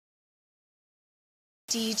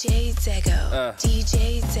DJ Zego.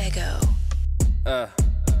 DJ Zego.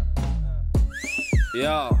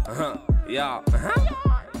 Yo, yo,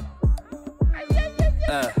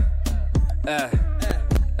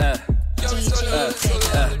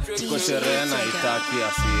 Kwa sherehe na haitaki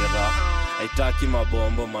hasira, haitaki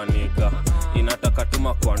mabombo maniga, inataka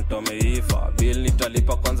tuma quantum iva, bill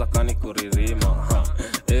nitalipa kwanza kani kuririma.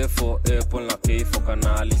 Efo apple na keifo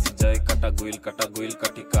kanali, sijai katagwil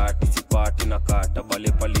katikati, sipati na kata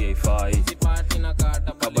bale pali haifai,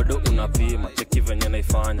 kabado unapima cheki venye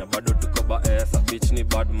naifanya, bado tuko baesa, bitch ni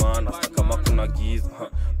bad manners, kama kuna giza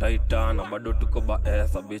taitana, bado tuko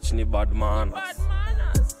baesa, bitch ni bad manners.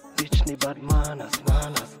 Bitch ni bad manners,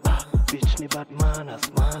 manners, bitch ni bad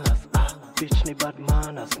manners, manners, bitch ni bad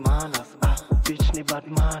manners, manners, bitch ni bad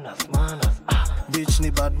manners, manners, bitch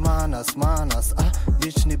ni bad manners, manners,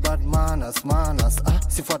 bitch ni bad manners, manners,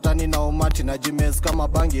 sifuatani na umati na jimez kama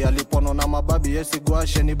bangi, alipono na mababi yesi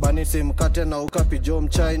guashe ni bani simkate na ukapi jo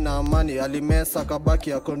mchai na amani, alimesa kabaki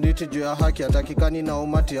ya konditi juu ya haki, atakikani na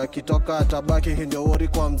umati akitoka atabaki, hindio wori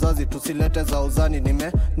kwa mzazi tusilete za uzani,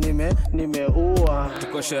 nimeua.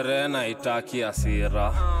 Tuko sherehe na haitaki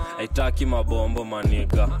hasira, haitaki mabombo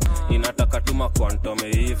maniga, inataka tuma quantum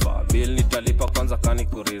iva, bill nitalipa kwanza kani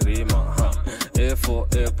kuririma. Efo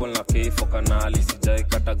apple na keifo kanali, sijai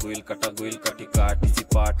katagwil katikati,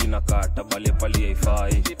 sipati na kata bale pali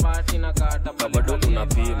haifai, kabado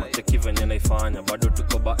unapima cheki venye naifanya, bado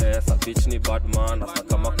tuko baesa, bitch ni bad manners, na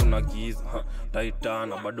kama kuna giza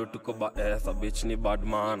taitana, bado tuko baesa, bitch ni bad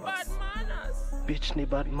manners. Bitch ni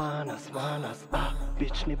bad manners, manners,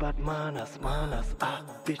 bitch ni bad manners, manners,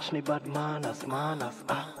 bitch ni bad manners, manners,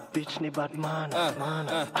 bitch ni bad manners,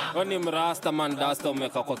 manners. Wani mrasta mandasta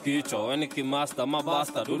umeka kwa kichwa, wani kimasta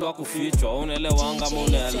mabasta dulwa kufichwa, unelewanga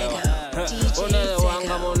munelewa,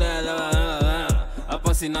 unelewanga munelewa.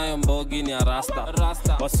 Hapa sinayo mbogi ni arasta,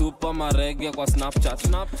 wasupa marege kwa Snapchat,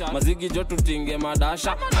 mazigi jotu tinge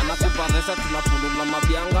madasha, anakupa resa tunapulula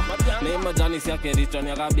mabianga, na imajani siya kericho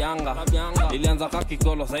ni akabianga, ilianza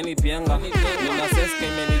kakikolo saini pienga, nina seske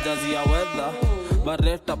imenijazi ya weather,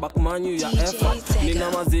 bareta bakmanyu ya efa,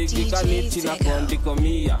 nina mazigi kanichi na kondiko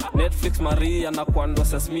mia, Netflix Maria na kwando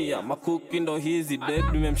sesmia, makuki ndo hizi dead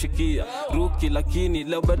nimemshikia, ruki lakini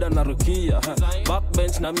leo beda na rukia,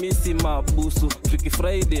 backbench na misi mabusu, Freaky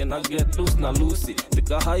Friday na get loose na Lucy,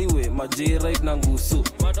 tika highway majira na ngusu,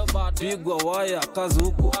 pigwa waya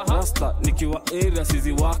kazuku, rasta nikiwa area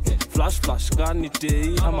sizi wake, flash kani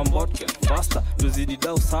tei ama mbotke, faster tuzidi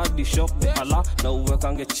dau sadi shope, ala na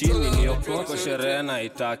uwekange chini niyokote. Sherehe na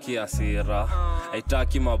haitaki hasira,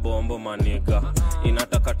 haitaki mabombo maniga,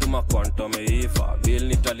 inataka tuma quantum iva, bill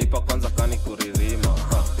nitalipa kwanza kani kuririma.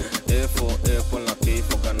 Efo apple na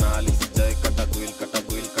keifo kanali, sijai katagwil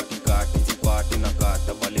katikati, sipati na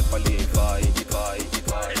kata bale pali haifai.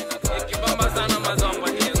 Ikibamba sana mazomba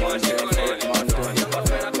ni mwashe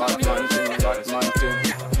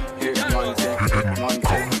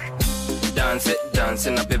dance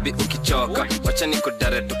na baby ukichoka, wacha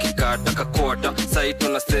nikudare tukikata kakota, sai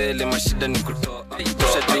tuna sele mashida ni kutoa,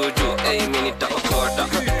 kusha juju ei mimi nitaokota,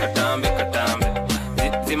 katambe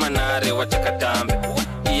zima nare wacha katambe,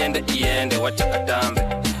 iende wacha katambe,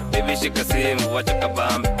 baby shika simu wacha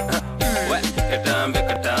kabambe, we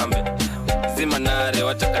katambe zima nare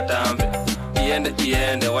wacha katambe,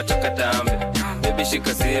 iende wacha katambe, baby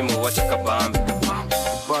shika simu wacha kabambe.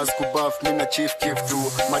 Buzz kubaf mina chief kif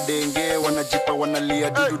tu, madenge wanajipa wanalia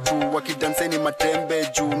dudu tu, wakidanseni matembe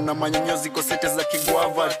juu na manyonyozi kosete za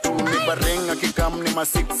kiguava tu, ni barenga kikam ni ma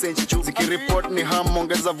 6 inch juu, zikireport ni ham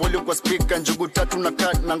ongeza volume kwa speaker, njugu tatu na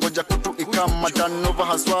cut na ngoja kutu ikam, matanova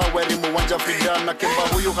haswa wairimu wanja frida na kemba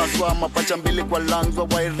huyu haswa, mapacha mbili kwa langwa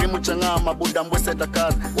wairimu changa mabuda mbwese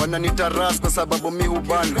Dakar, wananitaras kwa sababu mi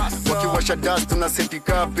hubana, wakiwasha dust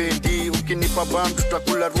tunasetika pedi, ukinipa bam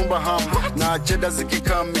tutakula rumba ham, na cheda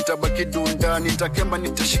zikika mitabaki dunda, nitakemba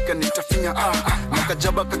nitashika nitafinya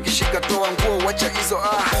makajaba kakishika toa nguo wacha hizo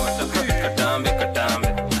katambe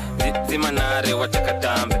zima nare wacha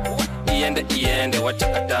katambe, iende wacha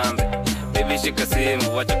katambe, baby shika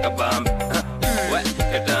simu wacha kabambe, we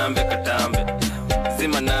katambe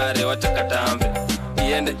zima nare wacha katambe,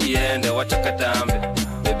 iende wacha katambe,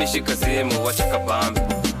 baby shika simu wacha kabambe.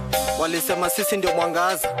 Walisema sisi ndio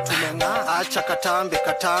mwangaza, tumeng'aa, acha katambe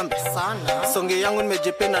sana, songe yangu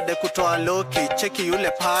nimejipenda de kutoa loki, cheki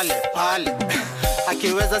yule pale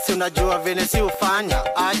akiweza si unajua vile si ufanya,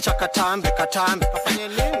 acha katambe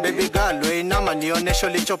baby girl we inama nionesho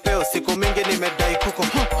lichopeo, siku mingi nimedai kuko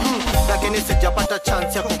lakini sijapata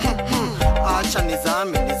chance ya acha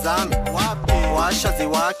nizame wapi, washa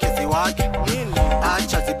ziwake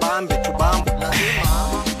acha zibambe tubambe,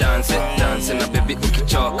 dance na baby ukichoka,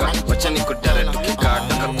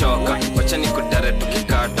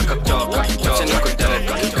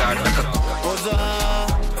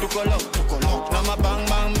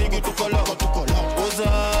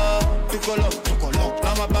 tuko lock.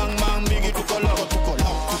 Na mabang bang bigi tuko lock.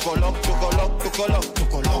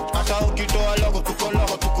 Hata ukitoa logo tuko lock.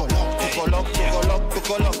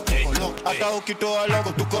 Hata ukitoa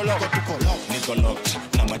logo tuko lock. Niko locked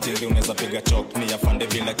na majeri unaweza piga chok. Ni afande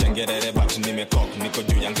bila tengerere but nimekok. Niko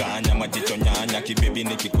juu ya nganya majicho nyanya. Kibibi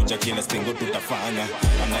nikikuja kila stingo tutafanya.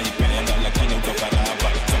 Anaipenda lakini utoka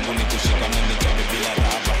raba. Zangu ni kushika na nichape bila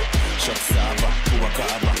raba. Shot saba, kuwa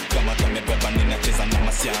kaba. Kama kamebeba ninacheza na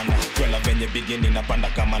masiana. Kwela venye bigini napanda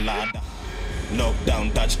kama lada.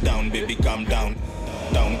 Lockdown, touchdown, baby calm down.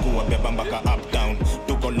 Down, kuwa beba mbaka up down.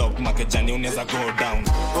 Tuko lock, makejani uneza go down.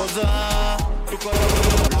 Oza, tuko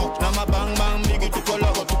lock. Na mabang bang bigi tuko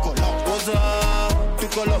lock. Oza,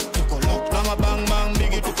 tuko lock. Na mabang bang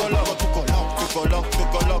bigi tuko lock.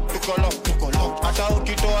 Hata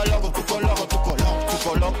ukitoa logo tuko lock.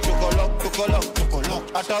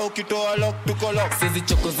 Hata ukitoa lock tuko lock. Sisi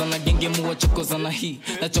chokoza na genge muwa chokoza na hii.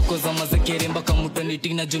 Na chokoza mazekere mpaka mutani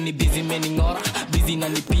tina juni busy meningora. Busy na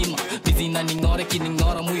nipima, busy na ningore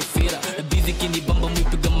kiningora muifira. Busy kinibamba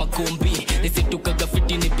muipiga makombi. Nisituka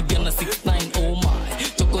gafiti nipiga na 6'9", oh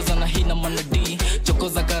my. Chokoza na hii na manadi.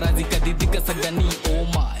 Chokoza karazi kadidika sagani, oh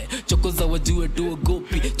my. Chokoza wajue tu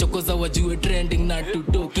gopi. Chokoza wajue trending na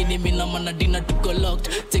tutoki. Ni mina manadi na tuko locked.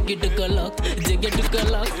 Check it tuko locked, jege tuko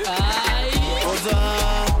locked. Ay. Oza,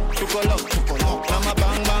 tuko lock. Na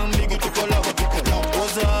mabang bang bigi tuko lock.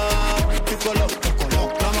 Oza, tuko lock.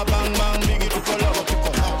 Na mabang bang bigi tuko lock.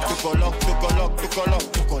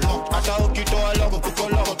 Hata ukitoa logo tuko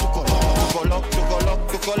lock.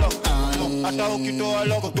 Hata ukitoa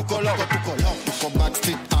logo tuko lock. Tuko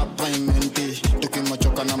backstreet appointment.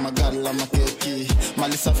 Tukimachoka na magala makeki.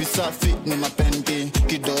 Mali safi safi ni mapendi.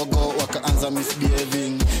 Kidogo wakaanza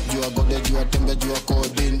misbehaving. Jua gode jua tembe jua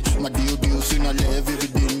coding. Madiu sina levi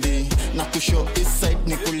vidindi. Na kushow east side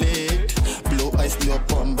ni kulate. Blue eyes leo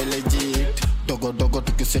pombe legit. Dogo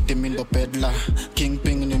tukiseti mindo pedla.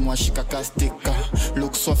 Kingping ni mwashika kastika.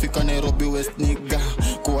 Look Sofika Nairobi West nigga.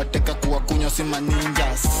 Kuwateka kuwakunywa si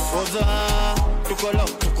maninjas. Oza, tuko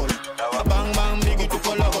lock. Bang bang bigi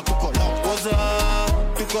tuko lock. Oza,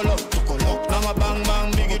 tuko lock. Na mabang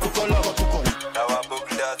bang bigi tuko lock. Na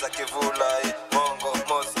wabugda za kivulai. Mongo,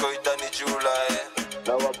 Moscow itani Julai.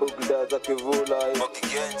 Na wabugda za kivulai.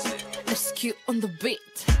 Mokigenji. SQ on the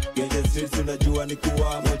beat. Genje streets unajua ni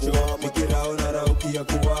kuwa mocho. Mikirao na rauki ya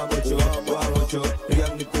kuwa mocho. Wa mocho,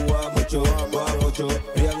 riang ni kuwa mocho. Wa mocho,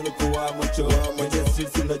 riang ni kuwa mocho. Genje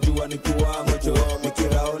streets unajua ni kuwa mocho.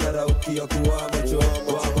 Mikirao na rauki ya kuwa mocho.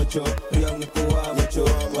 Wa mocho, riang ni kuwa mocho.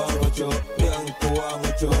 Wa mocho, riang ni kuwa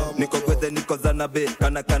mocho. Niko kwete niko zanabe,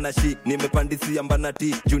 kana shi. Nimepandisia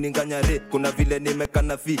mbanati, juni nganyare. Kuna vile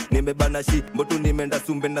nimekana fi, nimebana shi. Mbotu nimenda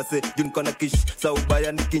sumbe na se, juni kona kish. Sa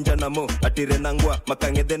ubaya nikinja na mo, atire nangwa.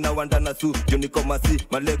 Makangede na wanda na su, juni komasi.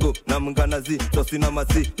 Malego na mnganazi, sosi na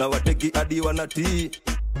masi. Na wateki adi wanati.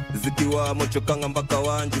 Zikiwa mochokanga mpaka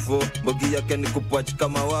wanjifo. Mbogi yake ni kupwach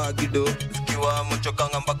kama wagido. Zikiwa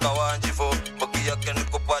mochokanga mpaka wanjifo. Mbogi yake ni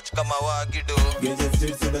kupwach kama wagido. Genje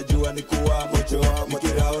streets unajua ni kuwa mocho.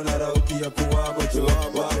 Mikirao na rauki ya kuwa mocho.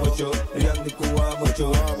 Wa mocho, riang ni kuwa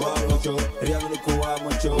mocho. Wa mocho, riang ni kuwa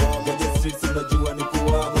mocho. Genje streets unajua ni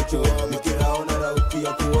kuwa mocho. Mikirao na rauki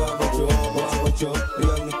ya kuwa mocho. Wa mocho,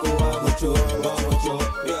 riang ni kuwa mocho. Wa mocho,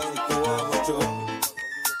 riang ni kuwa mocho.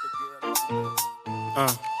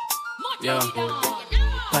 Yo.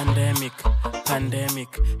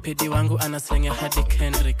 Pandemic pedi wangu anaslenga hadi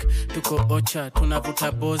Kendrick. Tuko ocha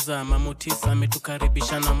tunavuta boza. Mamutisa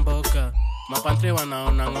ametukaribisha na mboga. Mapantre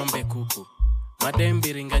wanaona ng'ombe kuku.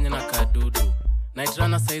 Madembi ringanya na kadudu.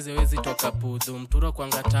 Naitrana saizi wezi toka pudhu. Mturo kwa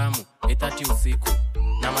ngatamu 8:30 usiku.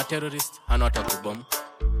 Na materrorist hana watakubom.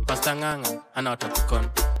 Pasta nganga hana watakukon.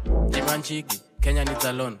 Jimanchigi Kenya ni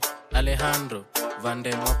Zalon. Alejandro Van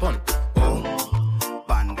Den Wapon.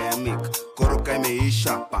 Pandemic, koroka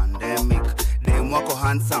imeisha pandemic. Dem wako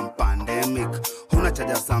handsome pandemic. Huna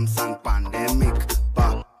chaja Samsung pandemic.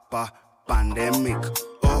 Pandemic.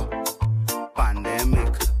 Oh, pandemic.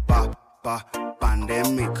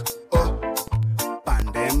 Pandemic. Oh,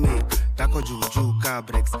 pandemic. Tako juju ka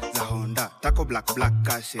breaks za Honda. Tako black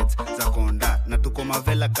ka shades za Konda. Na tuko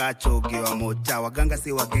mavela ka chogi wa mocha. Waganga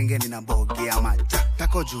si wagenge ni na mbogi ya macha.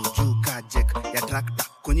 Tako juju ka jack ya tractor.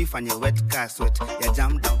 Kunyifanye wet ka sweat ya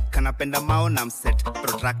jam down. Kanapenda mao na mset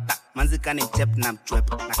protractor. Manzika ni mchep na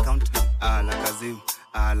mchwep na count. Ala kazim,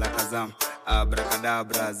 ala kazam.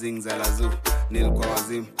 Abracadabra zing za lazu. Nil kwa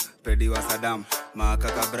wazim, pedi wa Saddam.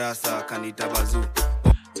 Makaka brasa kanita bazu.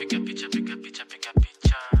 Piga picha.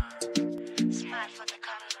 Smile for the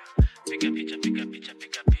camera. Piga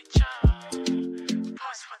picha.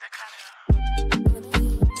 Pose for the camera.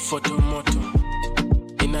 Photo moto.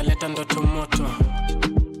 Inaleta inaleta ndoto moto.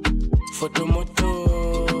 Foto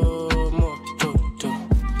moto, moto, to.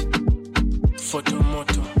 Foto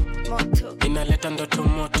moto, inaleta ndoto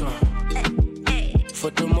moto.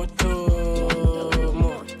 Foto moto,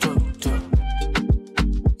 moto, to.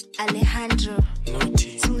 Alejandro,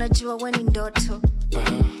 unajua wewe ni ndoto.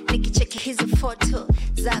 Nikicheki hizo foto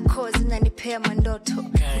zako zinanipea mandoto.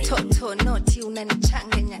 Mtoto noti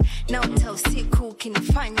unanichanganya na uta usiku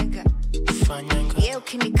ukinifanyaga. Yeah,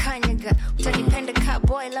 ukinikanyaga utanipenda ka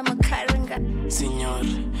boy la makaranga. Signor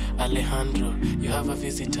Alejandro, you have a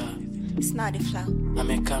visitor. It's not a flow.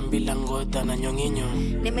 Amekambila ngoda na nyonginyo.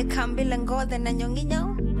 Nimekambila ngoda na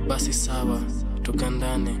nyonginyo. Basi sawa,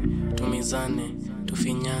 tukandane, tumizane,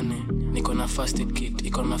 tufinyane. Niko na first aid kit,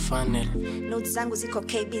 iko na funnel. Notes zangu ziko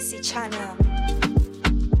KBC channel.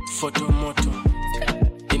 Foto moto,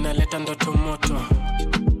 inaleta ndoto moto.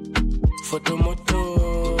 Foto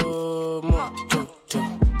moto, moto, to.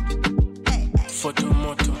 Foto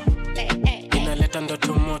moto, inaleta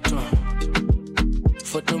ndoto moto.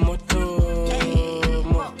 Foto moto,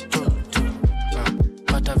 moto, to.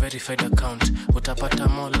 Pata verified account, utapata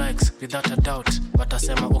more likes without a doubt.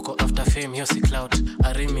 Watasema uko after fame, hiyo si clout.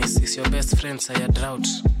 Arimis is your best friend, say a drought.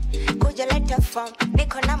 Kuja leta form,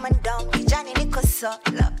 niko na mandom, kijani niko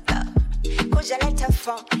solo. Kuja leta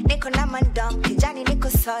form, niko na mandom, kijani niko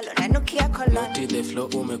solo. Nanukia koloni. Noti the flow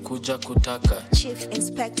umekuja kutaka. Chief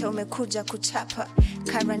Inspector umekuja kuchapa.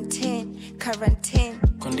 Quarantine.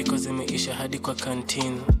 Kondiko zimeisha hadi kwa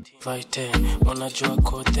canteen. Vaite, unajua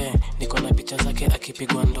kote. Niko na picha zake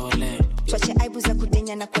akipigwa ndole. Tuache aibu za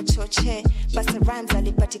kudenya na kwa choche. Basa rhymes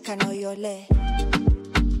alipatikana Oyole.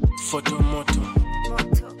 Foto moto,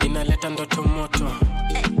 inaleta ndoto moto.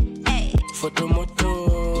 Foto moto,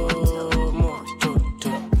 moto,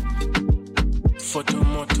 to. Foto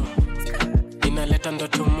moto, inaleta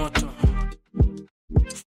ndoto moto.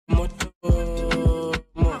 Moto,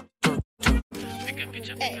 moto, to. Piga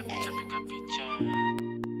picha.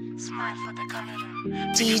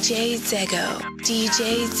 DJ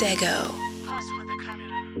Zego.